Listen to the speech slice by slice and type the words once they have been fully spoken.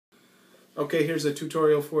Okay, here's a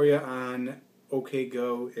tutorial for you on OK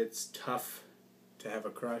Go. It's tough to have a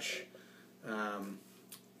crush.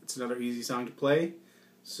 It's another easy song to play.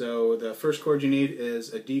 So the first chord you need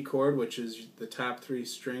is a D chord, which is the top 3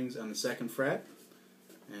 strings on the 2nd fret.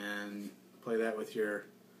 And play that with your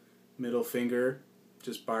middle finger,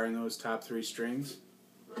 just barring those top 3 strings.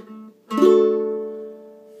 And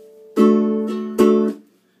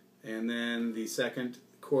then the second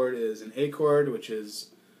chord is an A chord, which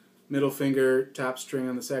is middle finger, top string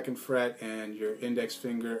on the 2nd fret, and your index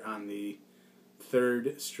finger on the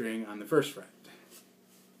 3rd string on the 1st fret.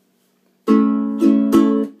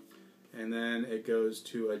 And then it goes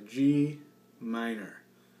to a G minor,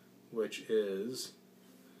 which is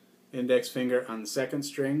index finger on the 2nd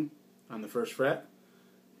string on the 1st fret,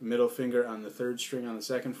 middle finger on the 3rd string on the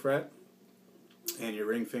 2nd fret, and your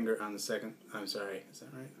ring finger on the second, is that right?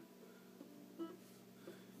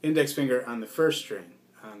 Index finger on the 1st string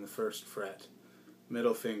on the 1st fret,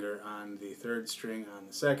 middle finger on the 3rd string on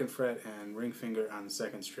the 2nd fret, and ring finger on the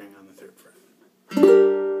 2nd string on the 3rd fret.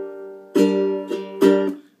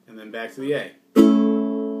 And then back to the A.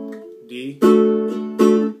 D,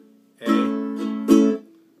 A,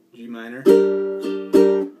 G minor,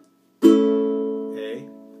 A,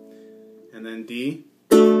 and then D,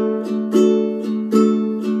 and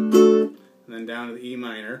then down to the E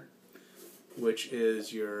minor, which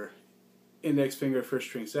is your index finger, 1st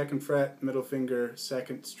string, 2nd fret, middle finger,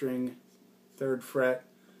 2nd string, 3rd fret,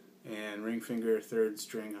 and ring finger, 3rd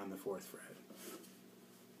string on the 4th fret.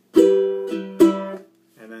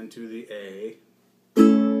 And then to the A,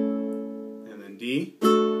 and then D,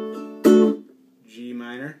 G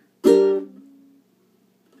minor,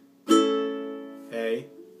 A,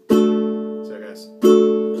 so I guess,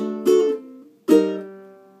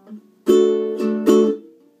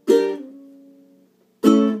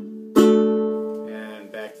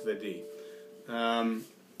 and back to the D.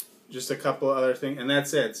 Just a couple other things, and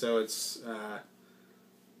that's it. So it's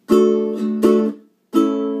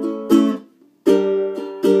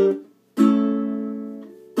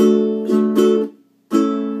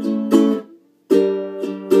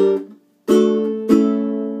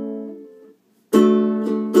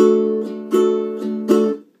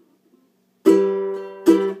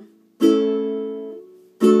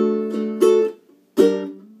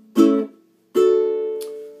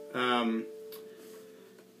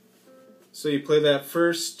so you play that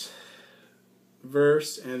first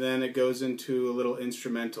verse, and then it goes into a little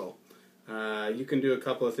instrumental. You can do a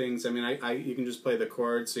couple of things. I mean, you can just play the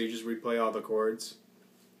chords, so you just replay all the chords.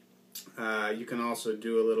 You can also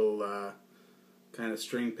do a little kind of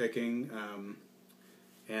string picking,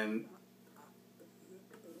 and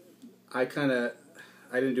I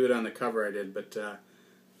didn't do it on the cover, I did, but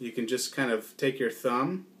you can just kind of take your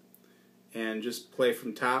thumb and just play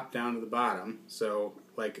from top down to the bottom. So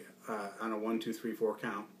like on a 1, 2, 3, 4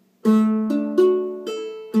 count, and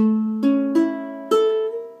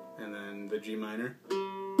then the G minor.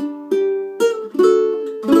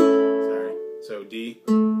 Sorry. So D,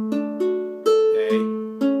 A,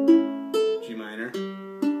 G minor,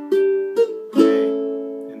 A,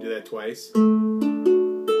 and do that twice. And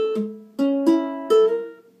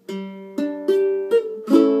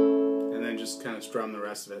then just kind of strum the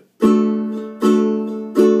rest of it.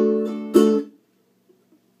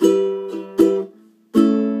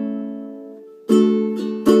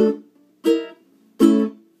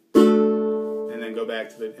 Go back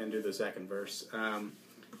to and do the second verse. And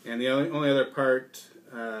the only other part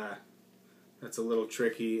that's a little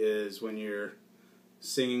tricky is when you're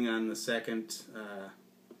singing on the second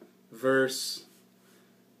verse.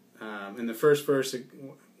 In the first verse,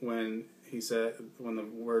 when the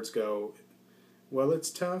words go, well,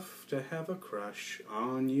 it's tough to have a crush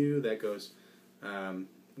on you, that goes,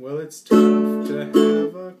 well, it's tough to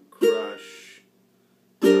have a crush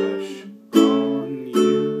on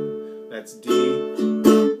you. That's D,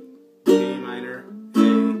 D minor, A,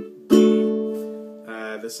 D.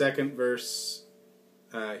 The second verse,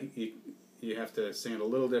 you have to sing it a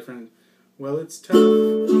little different. Well, it's tough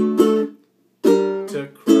to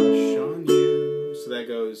crush on you. So that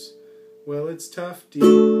goes, well, it's tough, D,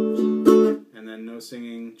 and then no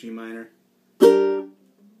singing, G minor, to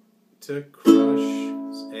crush,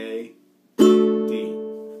 A, D.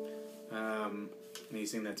 And you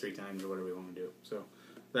sing that 3 times or whatever you want to do. So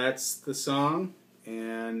that's the song,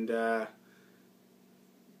 and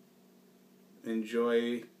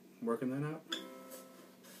enjoy working that out.